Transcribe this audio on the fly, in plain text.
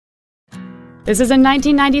This is a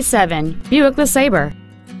 1997 Buick LeSabre.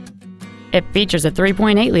 It features a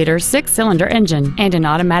 3.8-liter six-cylinder engine and an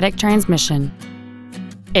automatic transmission.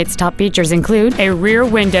 Its top features include a rear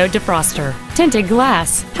window defroster, tinted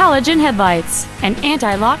glass, halogen headlights, an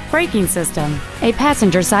anti-lock braking system, a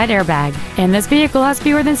passenger side airbag, and this vehicle has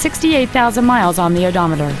fewer than 68,000 miles on the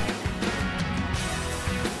odometer.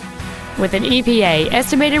 With an EPA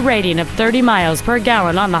estimated rating of 30 miles per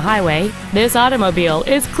gallon on the highway, this automobile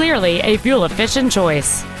is clearly a fuel-efficient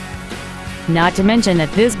choice. Not to mention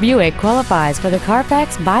that this Buick qualifies for the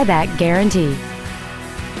Carfax buyback guarantee.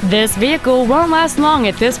 This vehicle won't last long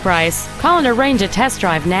at this price. Call and arrange a test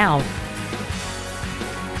drive now.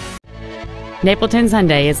 Napleton's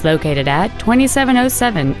Hyundai is located at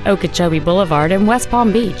 2707 Okeechobee Boulevard in West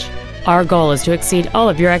Palm Beach. Our goal is to exceed all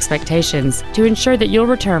of your expectations to ensure that you'll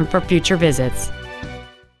return for future visits.